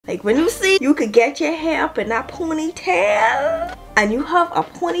Like when you see you could get your hair up in that ponytail and you have a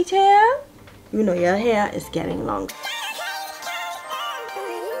ponytail, you know your hair is getting longer.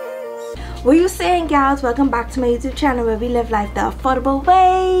 What you saying, gals? Welcome back to my YouTube channel where we live life the affordable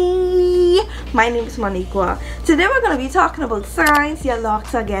way. My name is Moniqua. Today we're going to be talking about signs your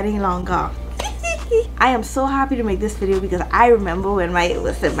locks are getting longer. I am so happy to make this video because I remember when it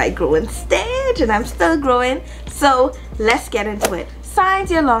was in my growing stage and I'm still growing. So let's get into it.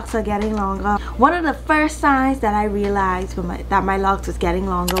 Signs your locks are getting longer. One of the first signs that I realized that my locks was getting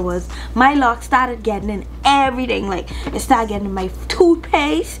longer was my locks started getting in everything. Like it started getting in my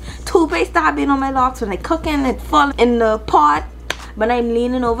toothpaste. Toothpaste started being on my locks when I cooking. It fall in the pot when I'm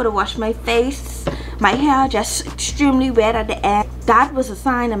leaning over to wash my face. My hair just extremely wet at the end. That was a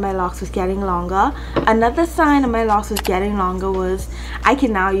sign that my locks was getting longer. Another sign that my locks was getting longer was I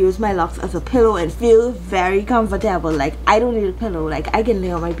can now use my locks as a pillow and feel very comfortable. Like I don't need a pillow. Like I can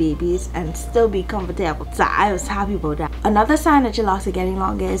lay on my babies and still be comfortable. So I was happy about that. Another sign that your locks are getting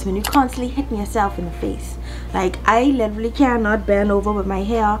longer is when you constantly hitting yourself in the face. Like I literally cannot bend over with my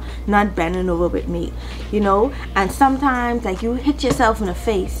hair not bending over with me, you know. And sometimes like you hit yourself in the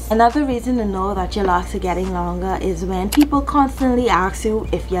face. Another reason to know that your locks are getting longer is when people constantly ask you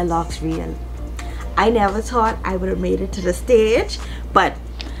if your locks real. I never thought I would have made it to the stage, but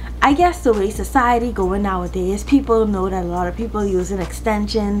I guess the way society going nowadays, people know that a lot of people using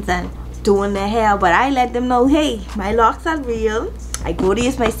extensions and doing their hair, but I let them know, hey, my locks are real. I grow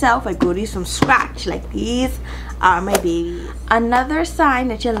these myself. I grow these from scratch. Like these are my babies. Another sign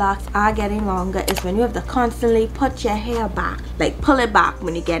that your locks are getting longer is when you have to constantly put your hair back, like pull it back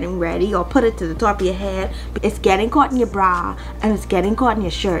when you're getting ready, or put it to the top of your head. It's getting caught in your bra and it's getting caught in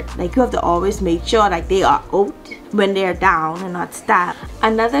your shirt. Like you have to always make sure like they are out when they're down and not stuck.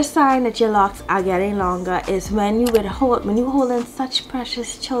 Another sign that your locks are getting longer is when you hold in such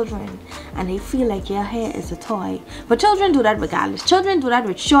precious children and they feel like your hair is a toy. But children do that regardless. Children do that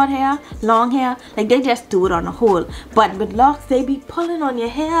with short hair, long hair, like they just do it on a whole. But with locks, they be pulling on your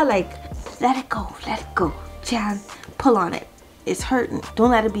hair like, let it go, Jan, pull on it. It's hurting.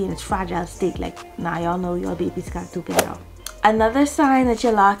 Don't let it be in its fragile state. Like, nah, y'all know your baby's got to get out. Another sign that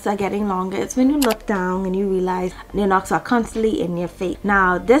your locks are getting longer is when you look down and you realize your locks are constantly in your face.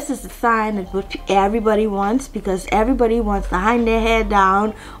 Now, this is a sign that what everybody wants, because everybody wants to hang their hair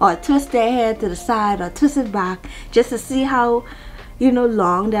down or twist their hair to the side or twist it back just to see how, you know,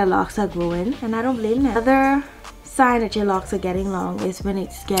 long their locks are growing. And I don't blame them. Another sign that your locks are getting long is when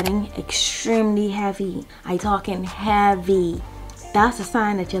it's getting extremely heavy. I'm talking heavy. That's a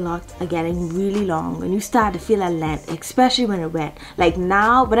sign that your locks are getting really long. When you start to feel a length, especially when it's wet. Like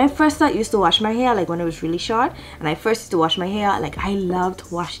now, when I first used to wash my hair, like when it was really short, and I first used to wash my hair, like I loved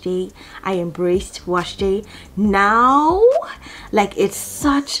wash day. I embraced wash day. Now, like it's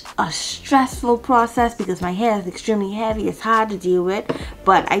such a stressful process because my hair is extremely heavy. It's hard to deal with.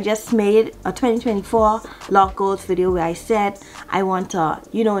 But I just made a 2024 lock goals video where I said I want to,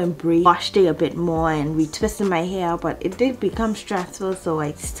 you know, embrace wash day a bit more and retwisting my hair. But it did become stressful. So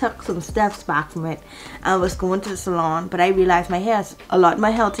I took some steps back from it. I was going to the salon, but I realized my hair is a lot more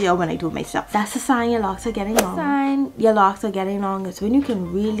healthier when I do it myself. That's a sign your locks are getting long. Sign your locks are getting long is when you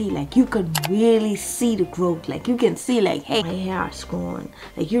can really see the growth. Like you can see like, hey, my hair is growing.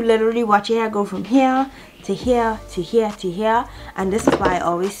 Like you literally watch your hair go from here to here to here to here. And this is why I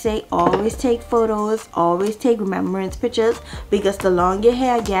always say, always take photos, always take remembrance pictures, because the longer your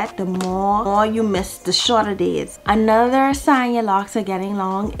hair get, the more you miss the shorter days. Another sign your locks are getting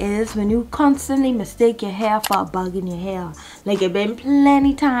long is when you constantly mistake your hair for a bug in your hair. Like it been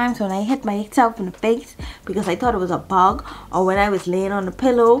plenty times when I hit myself in the face because I thought it was a bug, or when I was laying on the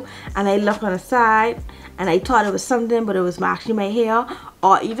pillow and I look on the side and I thought it was something but it was actually my hair.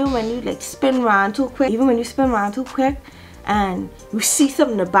 Or even when you like spin around too quick, and you see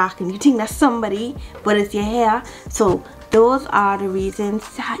something in the back and you think that's somebody, but it's your hair. So those are the reasons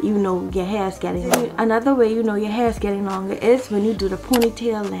you know your hair is getting longer. Another way you know your hair is getting longer is when you do the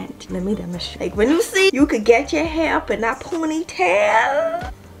ponytail length. Let me demonstrate. Like when you see you could get your hair up in that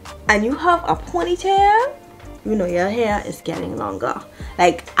ponytail and you have a ponytail, you know your hair is getting longer.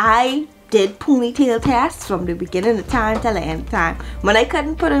 Like I did ponytail tests from the beginning of time till the end of time. When I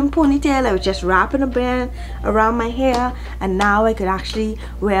couldn't put in ponytail, I was just wrapping a band around my hair, and now I could actually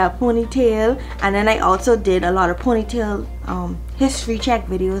wear a ponytail. And then I also did a lot of ponytail history check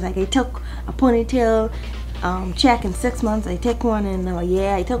videos. Like I took a ponytail check in 6 months, I take one in a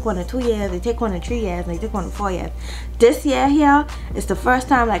year, I took one in 2 years, I take one in 3 years, and I took one in 4 years. This year here is the first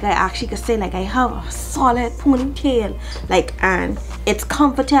time like I actually could say like I have a solid ponytail, like, and it's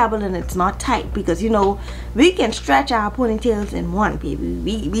comfortable and it's not tight, because you know we can stretch our ponytails in one,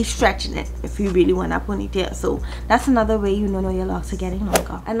 baby. We stretching it if you really want a ponytail. So that's another way you know your locks are getting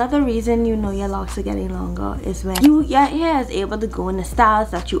longer. Another reason you know your locks are getting longer is when your hair is able to go in the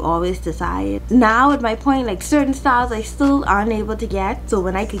styles that you always desired. Now at my point, like certain styles I still aren't able to get, so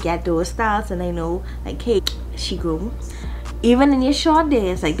when I could get those styles and I know like, hey, she grew. Even in your short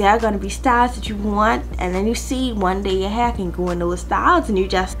days, like there are going to be styles that you want, and then you see one day your hair can go in those styles and you're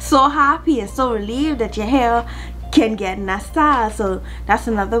just so happy and so relieved that your hair can get in that style. So that's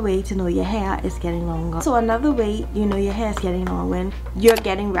another way to know your hair is getting longer. So another way you know your hair is getting long, when you're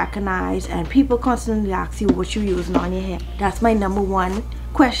getting recognized and people constantly ask you what you're using on your hair. That's my #1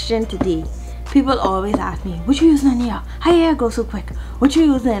 question today. People always ask me, what you using on your hair? How your hair goes so quick? What you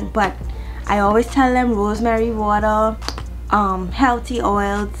using? But I always tell them rosemary water, healthy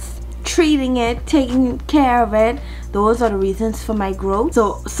oils, treating it, taking care of it. Those are the reasons for my growth.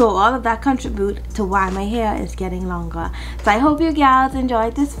 So all of that contribute to why my hair is getting longer. So I hope you guys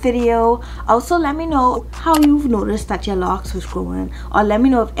enjoyed this video. Also let me know how you've noticed that your locks was growing, or let me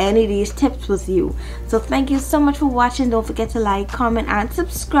know if any of these tips was you. So thank you so much for watching. Don't forget to like, comment, and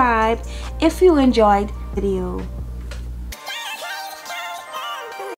subscribe if you enjoyed the video.